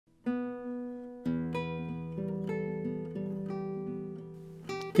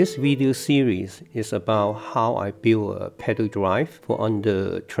This video series is about how I build a pedal drive for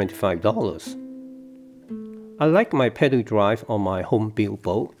under $25. I like my pedal drive on my home-built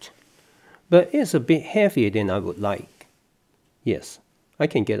boat, but it's a bit heavier than I would like. Yes, I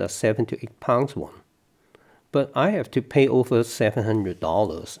can get a 7 to 8 pounds one, but I have to pay over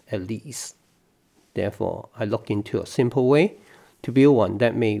 $700 at least. Therefore, I look into a simple way to build one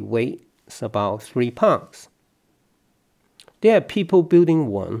that may weigh about 3 pounds. There are people building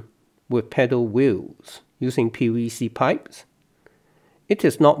one with pedal wheels using PVC pipes. It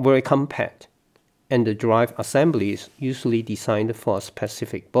is not very compact, and the drive assembly is usually designed for a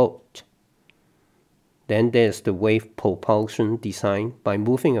specific boat. Then there's the wave propulsion design by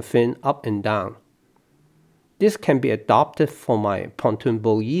moving a fin up and down. This can be adopted for my pontoon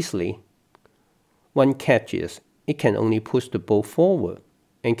boat easily. One catch is it can only push the boat forward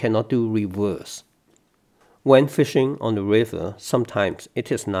and cannot do reverse. When fishing on the river, sometimes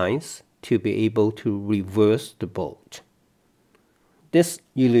it is nice to be able to reverse the boat. This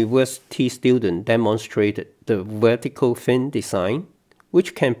university student demonstrated the vertical fin design,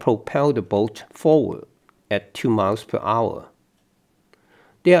 which can propel the boat forward at 2 miles per hour.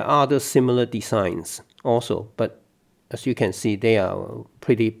 There are other similar designs also, but as you can see, they are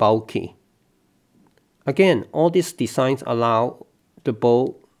pretty bulky. Again, all these designs allow the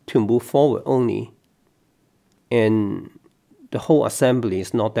boat to move forward only, and the whole assembly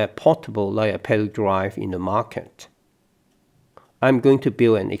is not that portable like a pedal drive in the market. I'm going to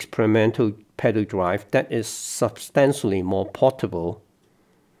build an experimental pedal drive that is substantially more portable.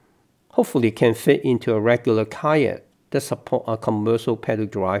 Hopefully can fit into a regular kayak that supports a commercial pedal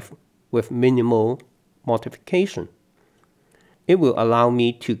drive with minimal modification. It will allow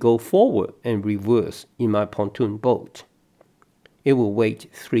me to go forward and reverse in my pontoon boat. It will weigh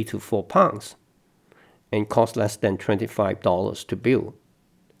 3 to 4 pounds. And cost less than $25 to build.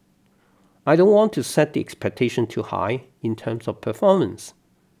 I don't want to set the expectation too high in terms of performance.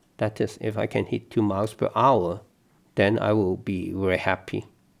 That is, if I can hit 2 miles per hour, then I will be very happy.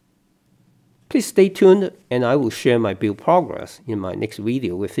 Please stay tuned and I will share my build progress in my next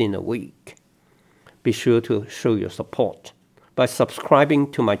video within a week. Be sure to show your support by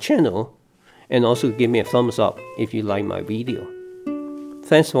subscribing to my channel and also give me a thumbs up if you like my video.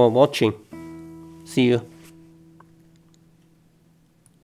 Thanks for watching. See you.